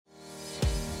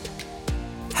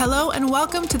Hello and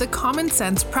welcome to the Common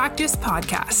Sense Practice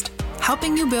Podcast,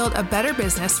 helping you build a better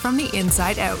business from the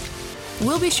inside out.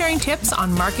 We'll be sharing tips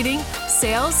on marketing,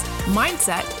 sales,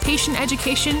 mindset, patient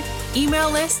education, email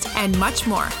list, and much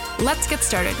more. Let's get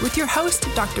started with your host,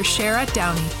 Dr. Shara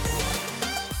Downey.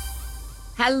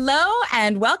 Hello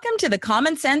and welcome to the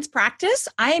Common Sense Practice.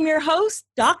 I am your host,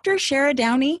 Dr. Shara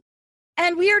Downey,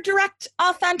 and we are direct,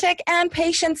 authentic, and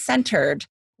patient-centered.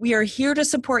 We are here to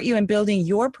support you in building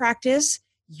your practice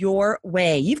your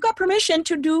way. You've got permission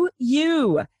to do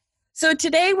you. So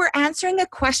today we're answering a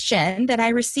question that I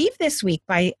received this week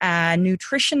by a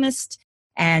nutritionist,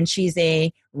 and she's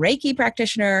a Reiki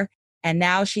practitioner, and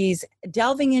now she's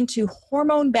delving into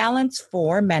hormone balance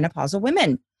for menopausal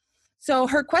women. So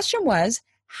her question was,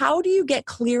 how do you get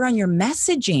clear on your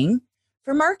messaging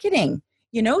for marketing?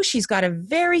 You know, she's got a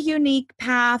very unique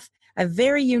path, a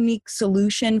very unique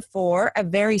solution for a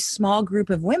very small group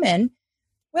of women.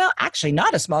 Well, actually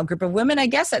not a small group of women. I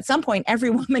guess at some point every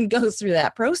woman goes through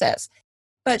that process.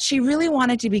 But she really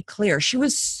wanted to be clear. She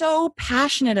was so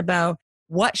passionate about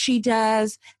what she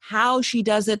does, how she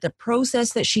does it, the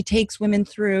process that she takes women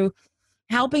through,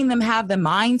 helping them have the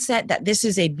mindset that this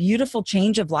is a beautiful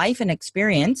change of life and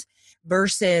experience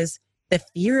versus the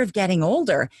fear of getting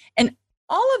older. And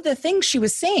all of the things she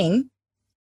was saying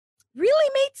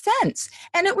really made sense.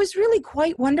 And it was really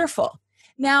quite wonderful.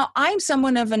 Now, I'm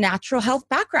someone of a natural health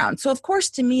background. So of course,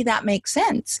 to me, that makes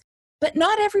sense. But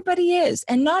not everybody is.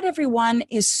 And not everyone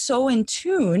is so in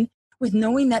tune with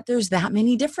knowing that there's that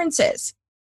many differences.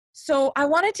 So I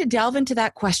wanted to delve into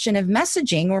that question of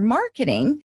messaging or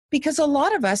marketing, because a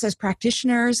lot of us as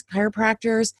practitioners,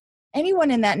 chiropractors, anyone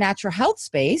in that natural health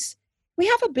space, we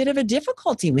have a bit of a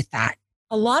difficulty with that.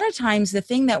 A lot of times the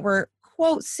thing that we're,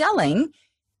 quote, selling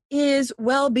is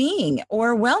well-being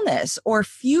or wellness or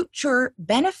future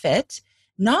benefit,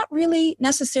 not really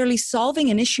necessarily solving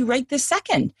an issue right this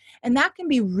second. And that can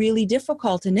be really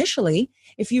difficult initially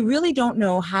if you really don't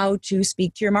know how to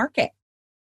speak to your market.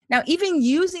 Now, even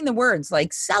using the words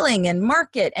like selling and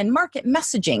market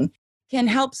messaging can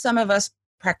help some of us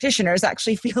practitioners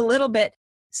actually feel a little bit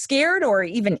scared or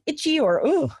even itchy or,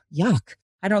 oh, yuck,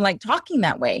 I don't like talking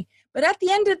that way. But at the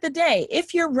end of the day,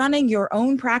 if you're running your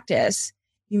own practice,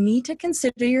 you need to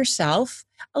consider yourself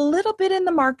a little bit in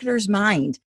the marketer's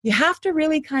mind. You have to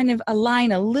really kind of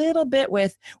align a little bit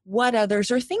with what others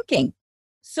are thinking.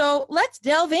 So let's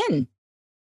delve in.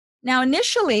 Now,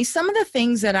 initially, some of the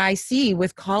things that I see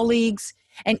with colleagues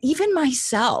and even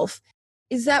myself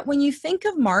is that when you think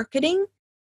of marketing,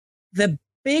 the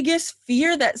biggest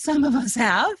fear that some of us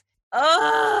have,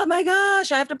 oh my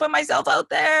gosh, I have to put myself out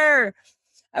there.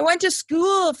 I went to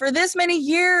school for this many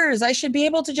years. I should be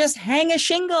able to just hang a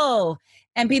shingle.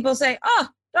 And people say, oh,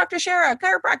 Dr. Shara,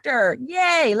 chiropractor,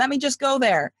 yay, let me just go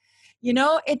there. You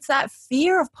know, it's that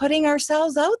fear of putting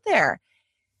ourselves out there.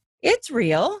 It's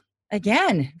real.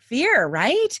 Again, fear,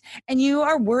 right? And you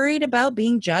are worried about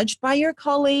being judged by your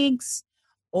colleagues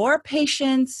or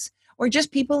patients or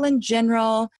just people in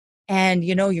general. And,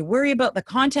 you know, you worry about the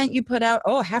content you put out.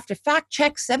 Oh, I have to fact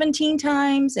check 17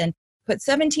 times and put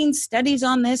 17 studies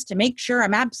on this to make sure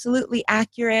I'm absolutely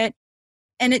accurate.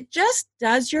 And it just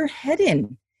does your head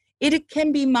in. It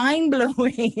can be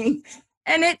mind-blowing.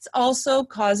 And it's also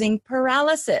causing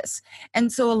paralysis.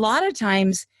 And so a lot of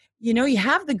times, you know, you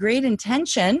have the great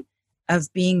intention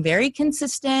of being very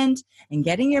consistent and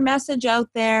getting your message out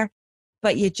there,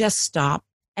 but you just stop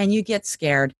and you get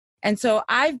scared. And so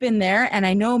I've been there, and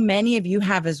I know many of you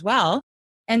have as well.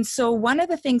 And so one of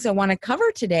the things I want to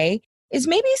cover today is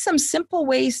maybe some simple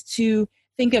ways to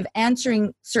think of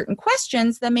answering certain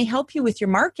questions that may help you with your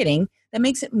marketing that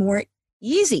makes it more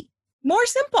easy, more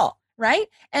simple, right?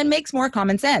 And makes more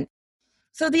common sense.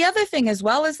 So the other thing as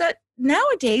well is that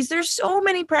nowadays there's so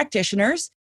many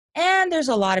practitioners, and there's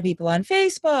a lot of people on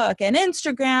Facebook and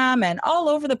Instagram and all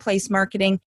over the place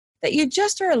marketing, that you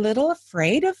just are a little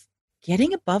afraid of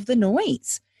getting above the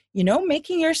noise, you know,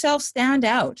 making yourself stand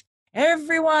out.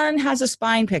 Everyone has a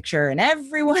spine picture and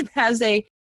everyone has a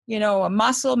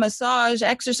muscle massage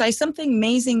exercise, something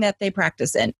amazing that they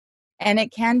practice in. And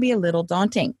it can be a little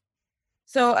daunting.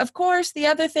 So, of course, the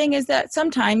other thing is that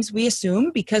sometimes we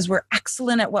assume because we're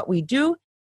excellent at what we do,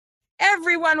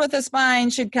 everyone with a spine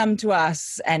should come to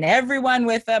us and everyone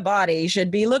with a body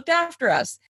should be looked after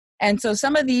us. And so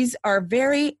some of these are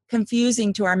very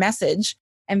confusing to our message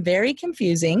and very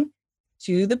confusing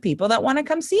to the people that want to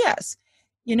come see us.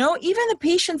 You know, even the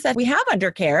patients that we have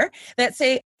under care that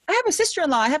say, I have a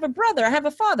sister-in-law, I have a brother, I have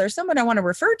a father, someone I want to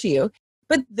refer to you,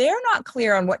 but they're not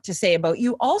clear on what to say about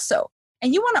you also.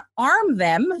 And you want to arm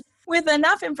them with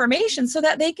enough information so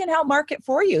that they can help market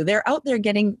for you. They're out there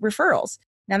getting referrals.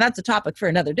 Now, that's a topic for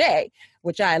another day,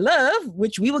 which I love,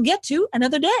 which we will get to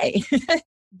another day.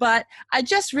 But I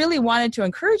just really wanted to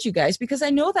encourage you guys because I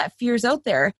know that fear's out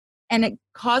there and it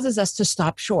causes us to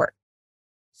stop short.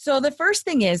 So the first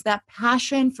thing is that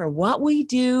passion for what we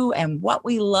do and what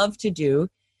we love to do,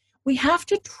 we have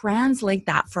to translate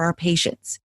that for our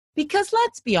patients. Because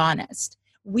let's be honest,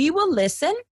 we will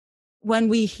listen when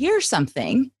we hear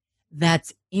something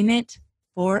that's in it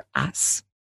for us.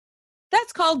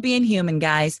 That's called being human,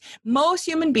 guys. Most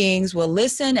human beings will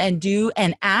listen and do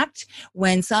and act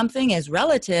when something is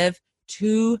relative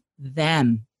to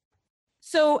them.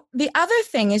 So the other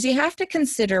thing is you have to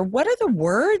consider what are the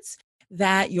words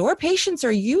that your patients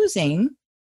are using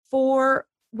for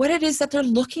what it is that they're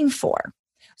looking for.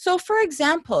 So for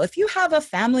example, if you have a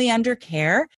family under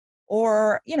care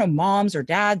or, moms or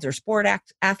dads or sport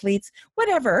athletes,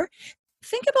 whatever,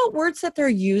 think about words that they're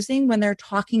using when they're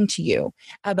talking to you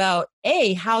about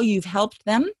how you've helped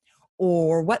them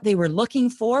or what they were looking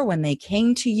for when they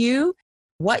came to you,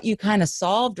 what you kind of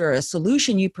solved or a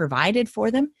solution you provided for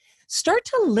them. Start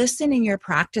to listen in your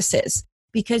practices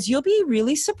because you'll be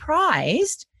really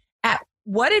surprised at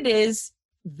what it is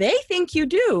they think you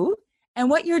do and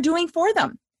what you're doing for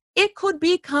them. It could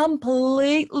be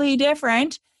completely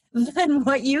different than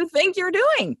what you think you're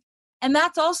doing. And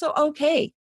that's also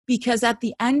okay, because at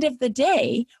the end of the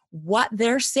day, what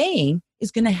they're saying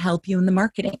is going to help you in the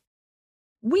marketing.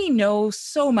 We know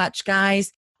so much,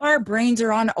 guys. Our brains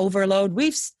are on overload.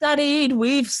 We've studied,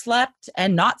 we've slept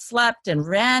and not slept and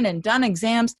ran and done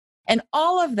exams. And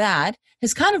all of that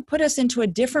has kind of put us into a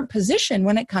different position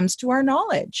when it comes to our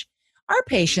knowledge. Our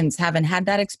patients haven't had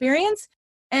that experience.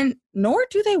 And nor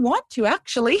do they want to,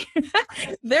 actually.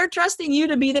 They're trusting you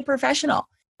to be the professional.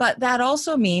 But that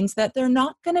also means that they're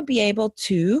not going to be able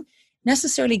to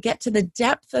necessarily get to the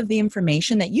depth of the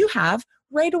information that you have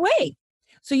right away.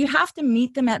 So you have to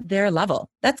meet them at their level.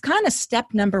 That's kind of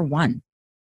step number one.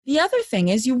 The other thing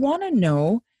is you want to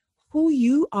know who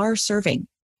you are serving.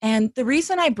 And the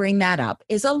reason I bring that up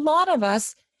is a lot of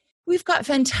us, we've got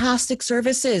fantastic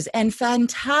services and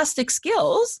fantastic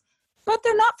skills, but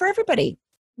they're not for everybody.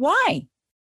 Why?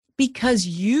 Because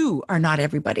you are not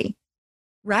everybody,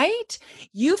 right?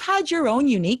 You've had your own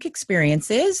unique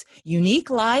experiences, unique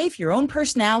life, your own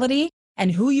personality,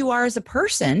 and who you are as a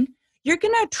person. You're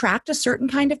going to attract a certain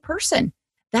kind of person.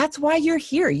 That's why you're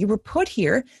here. You were put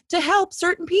here to help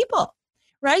certain people,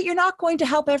 right? You're not going to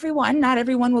help everyone. Not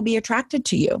everyone will be attracted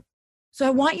to you. So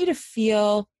I want you to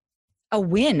feel a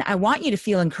win. I want you to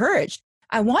feel encouraged.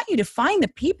 I want you to find the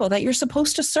people that you're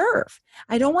supposed to serve.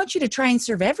 I don't want you to try and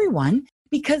serve everyone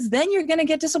because then you're going to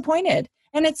get disappointed.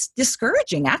 And it's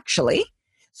discouraging, actually.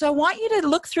 So I want you to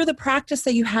look through the practice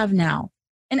that you have now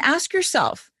and ask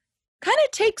yourself, kind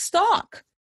of take stock.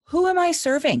 Who am I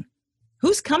serving?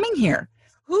 Who's coming here?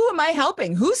 Who am I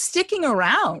helping? Who's sticking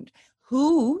around?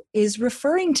 Who is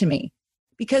referring to me?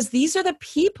 Because these are the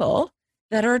people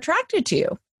that are attracted to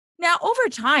you. Now, over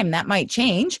time, that might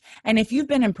change. And if you've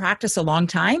been in practice a long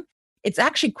time, it's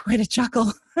actually quite a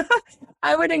chuckle.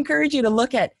 I would encourage you to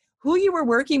look at who you were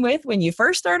working with when you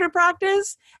first started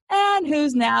practice and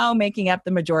who's now making up the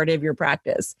majority of your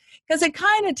practice. Because it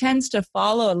kind of tends to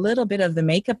follow a little bit of the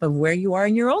makeup of where you are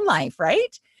in your own life,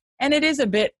 right? And it is a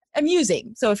bit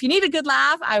amusing. So if you need a good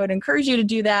laugh, I would encourage you to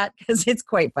do that because it's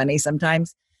quite funny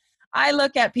sometimes. I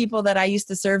look at people that I used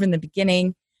to serve in the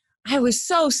beginning. I was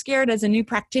so scared as a new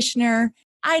practitioner.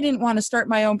 I didn't want to start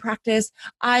my own practice.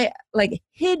 I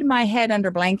hid my head under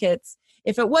blankets.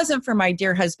 If it wasn't for my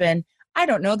dear husband, I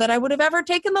don't know that I would have ever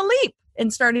taken the leap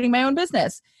in starting my own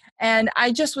business. And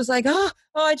I just was like,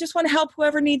 I just want to help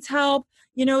whoever needs help.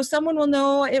 Someone will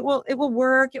know, it will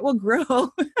work, it will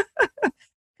grow.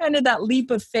 Kind of that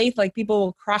leap of faith, like people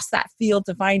will cross that field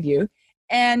to find you.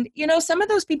 And, some of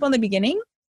those people in the beginning,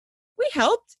 we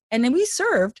helped and then we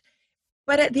served.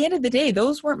 But at the end of the day,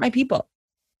 those weren't my people.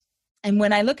 And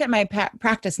when I look at my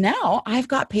practice now, I've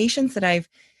got patients that I've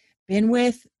been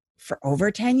with for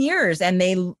over 10 years and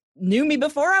they knew me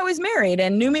before I was married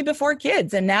and knew me before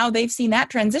kids. And now they've seen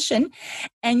that transition.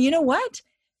 And you know what?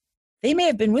 They may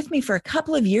have been with me for a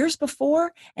couple of years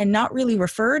before and not really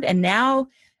referred. And now,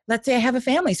 let's say I have a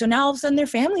family. So now all of a sudden their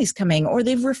family's coming, or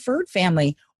they've referred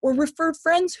family or referred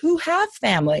friends who have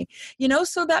family,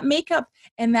 so that makeup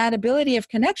and that ability of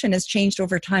connection has changed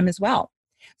over time as well.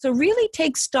 So really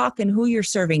take stock in who you're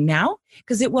serving now,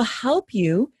 because it will help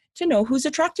you to know who's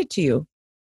attracted to you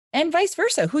and vice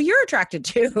versa, who you're attracted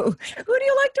to. Who do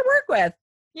you like to work with?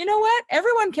 You know what?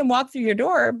 Everyone can walk through your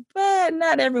door, but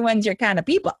not everyone's your kind of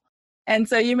people. And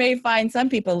so you may find some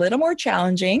people a little more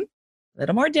challenging, a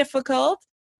little more difficult,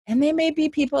 and they may be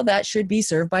people that should be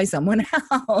served by someone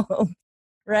else.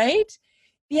 right?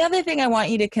 The other thing I want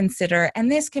you to consider,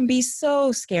 and this can be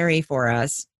so scary for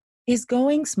us, is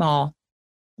going small.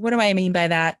 What do I mean by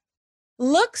that?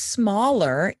 Look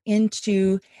smaller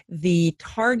into the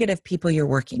target of people you're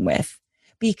working with,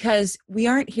 because we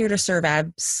aren't here to serve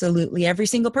absolutely every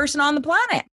single person on the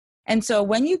planet. And so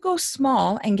when you go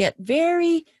small and get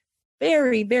very,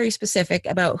 very, very specific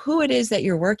about who it is that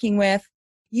you're working with,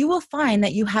 you will find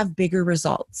that you have bigger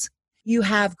results. You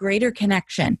have greater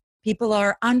connection. People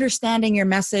are understanding your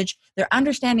message. They're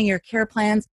understanding your care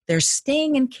plans. They're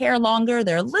staying in care longer.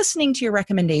 They're listening to your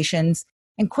recommendations.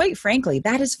 And quite frankly,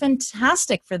 that is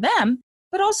fantastic for them,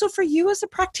 but also for you as a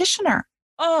practitioner.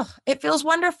 Oh, it feels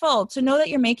wonderful to know that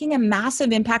you're making a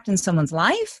massive impact in someone's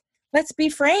life. Let's be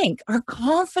frank, our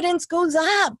confidence goes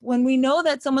up when we know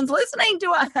that someone's listening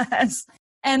to us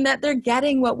and that they're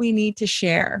getting what we need to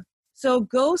share. So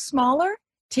go smaller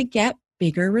to get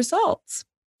bigger results.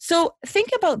 So think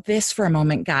about this for a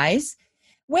moment, guys.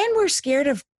 When we're scared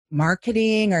of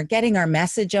marketing or getting our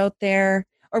message out there,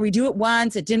 or we do it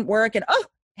once, it didn't work, and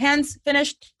hands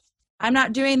finished, I'm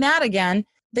not doing that again.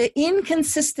 The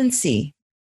inconsistency,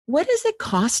 what is it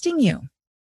costing you?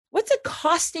 What's it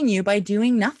costing you by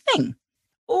doing nothing?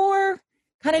 Or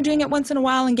kind of doing it once in a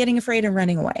while and getting afraid and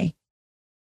running away?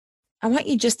 I want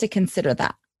you just to consider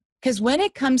that. Because when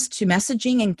it comes to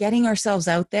messaging and getting ourselves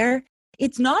out there,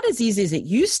 it's not as easy as it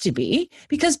used to be,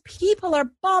 because people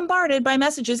are bombarded by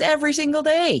messages every single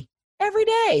day, every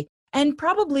day. And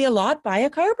probably a lot by a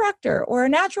chiropractor or a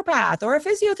naturopath or a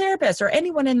physiotherapist or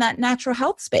anyone in that natural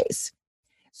health space.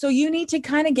 So you need to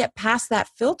kind of get past that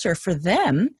filter for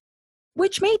them,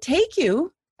 which may take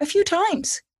you a few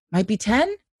times. Might be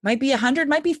 10, might be 100,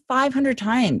 might be 500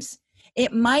 times.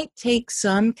 It might take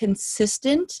some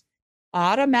consistent,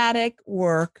 automatic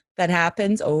work that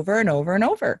happens over and over and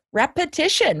over.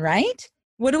 Repetition, right?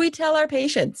 What do we tell our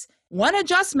patients? One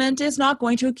adjustment is not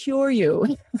going to cure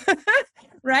you,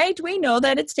 right? We know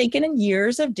that it's taken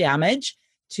years of damage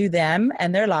to them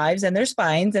and their lives and their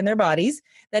spines and their bodies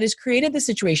that has created the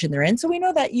situation they're in. So we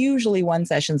know that usually one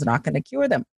session is not going to cure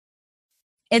them.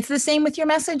 It's the same with your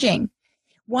messaging.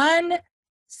 One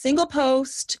single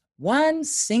post, one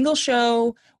single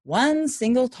show, one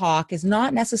single talk is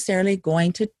not necessarily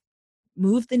going to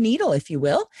move the needle, if you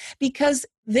will, because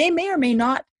they may or may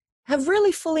not have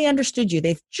really fully understood you.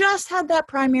 They've just had that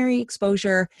primary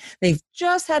exposure. They've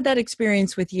just had that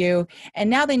experience with you, and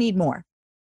now they need more.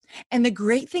 And the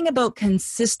great thing about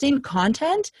consistent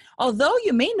content, although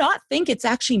you may not think it's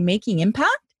actually making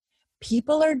impact,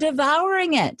 people are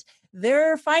devouring it.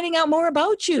 They're finding out more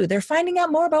about you. They're finding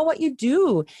out more about what you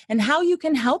do and how you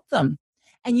can help them.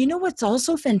 And you know what's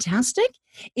also fantastic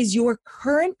is your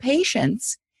current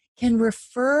patients can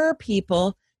refer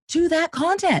people to that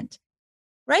content,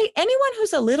 right? Anyone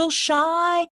who's a little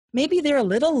shy, maybe they're a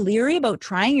little leery about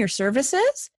trying your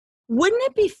services. Wouldn't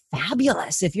it be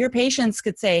fabulous if your patients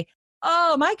could say,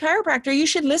 oh, my chiropractor, you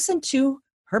should listen to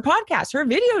her podcast, her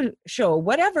video show,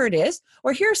 whatever it is,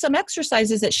 or here are some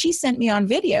exercises that she sent me on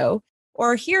video,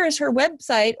 or here is her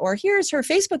website, or here's her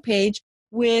Facebook page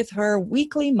with her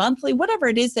weekly, monthly, whatever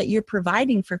it is that you're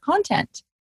providing for content.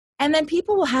 And then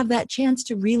people will have that chance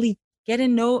to really get to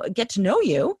know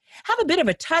you, have a bit of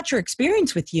a touch or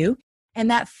experience with you, and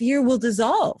that fear will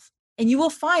dissolve. And you will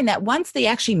find that once they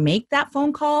actually make that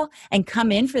phone call and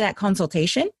come in for that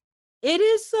consultation, it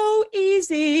is so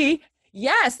easy.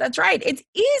 Yes, that's right. It's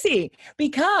easy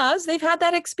because they've had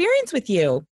that experience with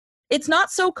you. It's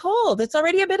not so cold. It's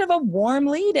already a bit of a warm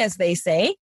lead, as they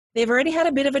say. They've already had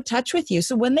a bit of a touch with you.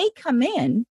 So when they come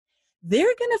in, they're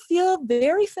going to feel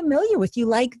very familiar with you,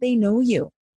 like they know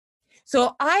you.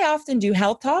 So I often do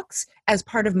health talks as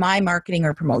part of my marketing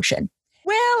or promotion.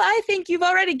 Well, I think you've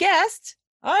already guessed.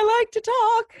 I like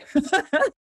to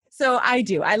talk. So I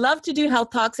do. I love to do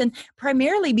health talks, and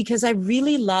primarily because I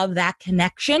really love that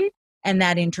connection and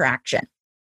that interaction.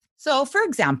 So for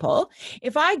example,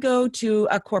 if I go to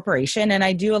a corporation and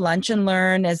I do a lunch and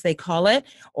learn, as they call it,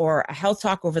 or a health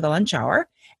talk over the lunch hour,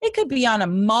 it could be on a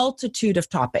multitude of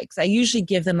topics. I usually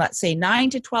give them, let's say,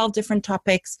 9 to 12 different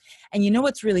topics. And you know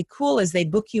what's really cool is they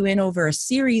book you in over a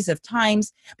series of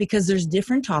times because there's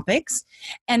different topics.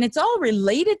 And it's all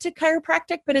related to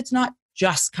chiropractic, but it's not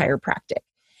just chiropractic.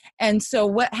 And so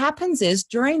what happens is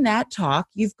during that talk,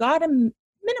 you've got a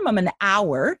minimum an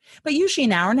hour, but usually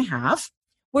an hour and a half,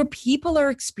 where people are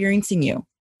experiencing you,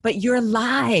 but you're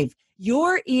live,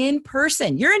 you're in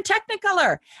person, you're in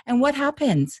Technicolor. And what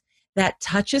happens? That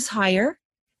touch is higher,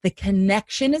 the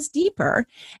connection is deeper.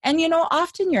 And, you know,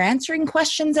 often you're answering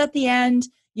questions at the end,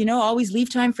 you know, always leave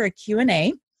time for a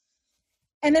Q&A.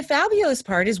 And the fabulous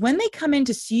part is when they come in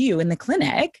to see you in the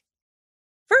clinic,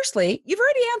 Firstly, you've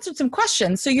already answered some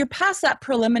questions, so you're past that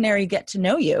preliminary get to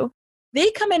know you.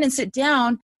 They come in and sit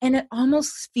down, and it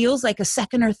almost feels like a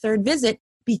second or third visit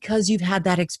because you've had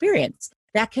that experience.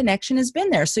 That connection has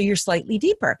been there, so you're slightly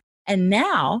deeper. And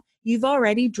now you've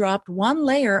already dropped one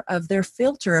layer of their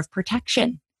filter of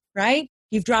protection, right?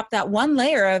 You've dropped that one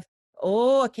layer of,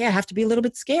 oh, okay, I have to be a little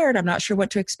bit scared. I'm not sure what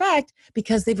to expect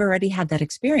because they've already had that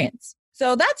experience.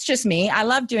 So that's just me. I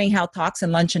love doing health talks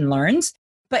and lunch and learns.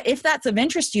 But if that's of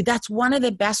interest to you, that's one of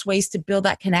the best ways to build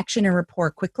that connection and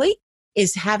rapport quickly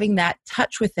is having that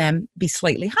touch with them be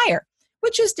slightly higher,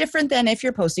 which is different than if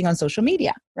you're posting on social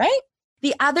media, right?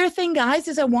 The other thing, guys,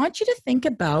 is I want you to think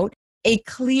about a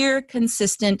clear,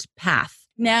 consistent path.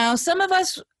 Now, some of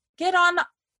us get on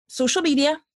social media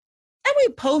and we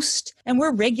post and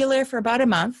we're regular for about a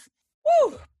month.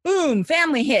 Woo, boom,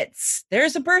 family hits.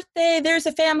 There's a birthday, there's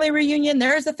a family reunion,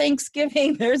 there's a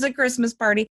Thanksgiving, there's a Christmas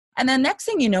party. And then next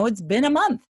thing you know, it's been a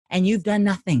month and you've done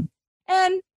nothing.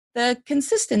 And the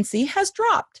consistency has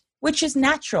dropped, which is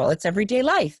natural. It's everyday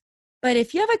life. But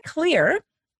if you have a clear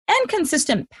and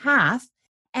consistent path,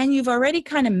 and you've already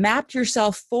kind of mapped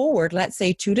yourself forward, let's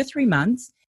say 2 to 3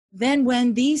 months, then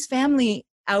when these family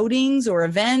outings or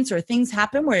events or things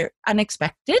happen where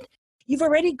unexpected, you've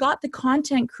already got the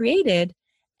content created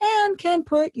and can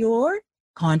put your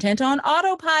content on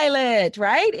autopilot,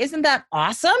 right? Isn't that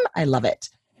awesome? I love it.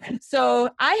 So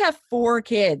I have 4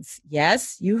 kids.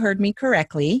 Yes, you heard me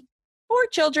correctly. 4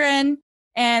 children.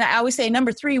 And I always say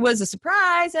number 3 was a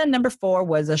surprise and number 4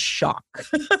 was a shock.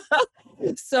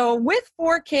 So with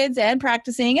 4 kids and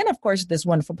practicing, and of course, this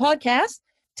wonderful podcast,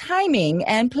 timing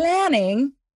and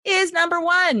planning is number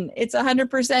 1. It's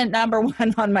 100% number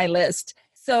 1 on my list.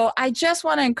 So I just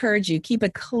want to encourage you, keep a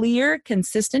clear,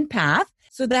 consistent path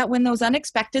so that when those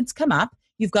unexpecteds come up,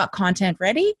 you've got content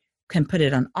ready, can put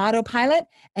it on autopilot,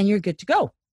 and you're good to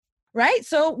go. Right?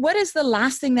 So what is the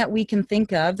last thing that we can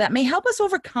think of that may help us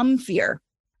overcome fear?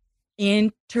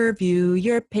 Interview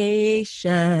your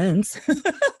patients.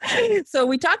 So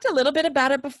we talked a little bit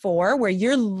about it before, where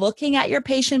you're looking at your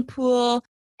patient pool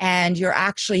and you're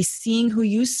actually seeing who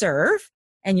you serve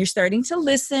and you're starting to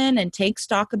listen and take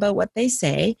stock about what they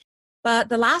say. But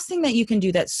the last thing that you can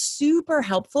do that's super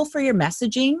helpful for your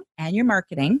messaging and your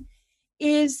marketing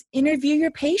is interview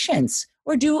your patients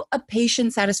or do a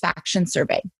patient satisfaction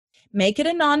survey. Make it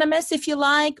anonymous if you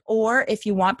like, or if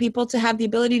you want people to have the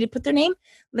ability to put their name,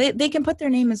 they can put their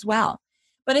name as well.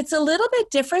 But it's a little bit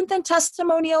different than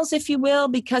testimonials, if you will,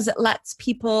 because it lets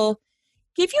people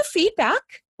give you feedback,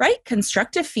 right?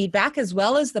 Constructive feedback as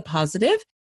well as the positive,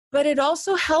 but it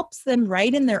also helps them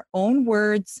write in their own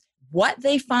words what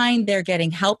they find they're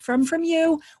getting help from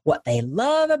you, what they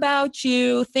love about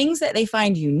you, things that they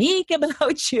find unique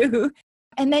about you.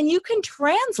 And then you can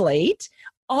translate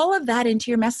all of that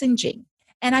into your messaging.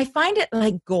 And I find it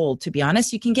like gold, to be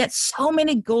honest. You can get so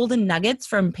many golden nuggets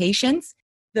from patients,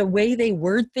 the way they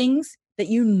word things that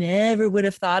you never would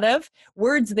have thought of,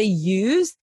 words they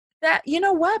use that, you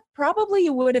know what, probably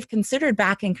you would have considered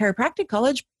back in chiropractic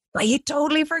college, but you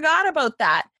totally forgot about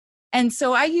that. And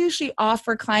so I usually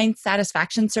offer client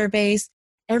satisfaction surveys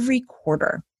every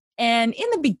quarter. And in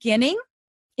the beginning,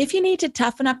 if you need to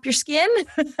toughen up your skin,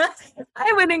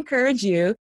 I would encourage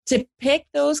you to pick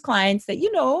those clients that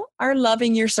you know are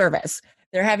loving your service.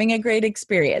 They're having a great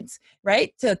experience,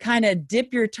 right? To kind of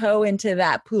dip your toe into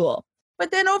that pool.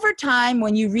 But then over time,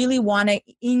 when you really want to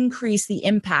increase the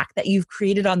impact that you've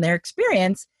created on their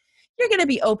experience, you're going to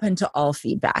be open to all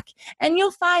feedback. And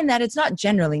you'll find that it's not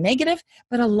generally negative,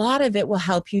 but a lot of it will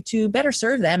help you to better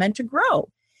serve them and to grow.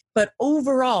 But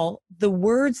overall, the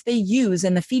words they use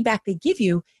and the feedback they give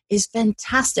you is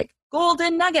fantastic.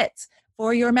 Golden nuggets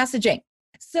for your messaging.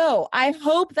 So I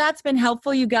hope that's been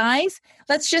helpful, you guys.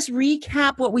 Let's just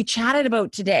recap what we chatted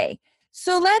about today.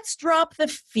 So let's drop the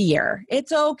fear.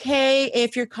 It's okay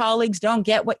if your colleagues don't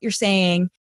get what you're saying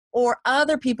or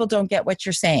other people don't get what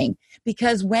you're saying,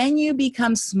 because when you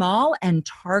become small and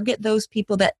target those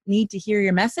people that need to hear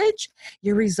your message,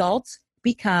 your results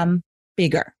become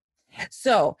bigger.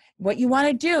 So what you want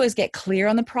to do is get clear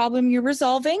on the problem you're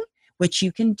resolving, which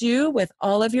you can do with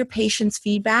all of your patients'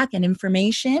 feedback and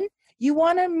information. You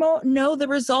want to know the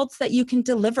results that you can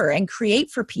deliver and create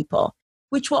for people,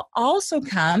 which will also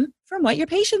come from what your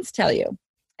patients tell you.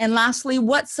 And lastly,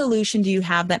 what solution do you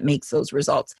have that makes those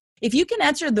results? If you can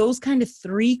answer those kind of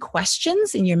 3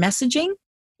 questions in your messaging,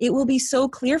 it will be so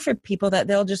clear for people that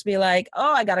they'll just be like,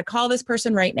 oh, I got to call this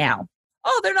person right now.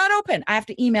 Oh, they're not open. I have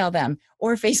to email them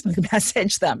or Facebook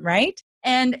message them, right?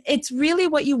 And it's really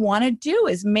what you want to do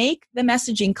is make the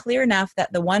messaging clear enough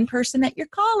that the one person that you're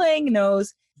calling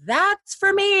knows that's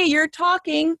for me. You're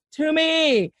talking to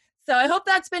me. So I hope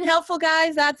that's been helpful,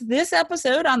 guys. That's this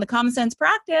episode on the Common Sense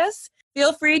Practice.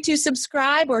 Feel free to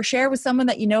subscribe or share with someone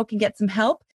that you know can get some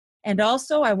help. And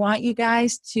also, I want you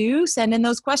guys to send in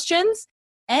those questions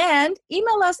and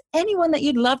email us anyone that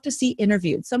you'd love to see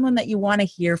interviewed, someone that you want to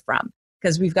hear from,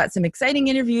 because we've got some exciting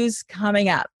interviews coming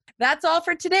up. That's all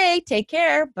for today. Take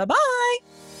care. Bye-bye.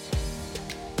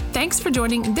 Thanks for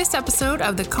joining this episode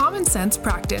of the Common Sense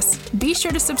Practice. Be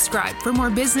sure to subscribe for more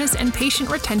business and patient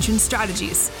retention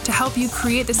strategies to help you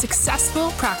create the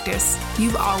successful practice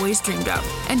you've always dreamed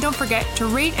of. And don't forget to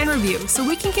rate and review so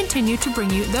we can continue to bring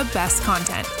you the best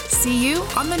content. See you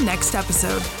on the next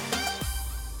episode.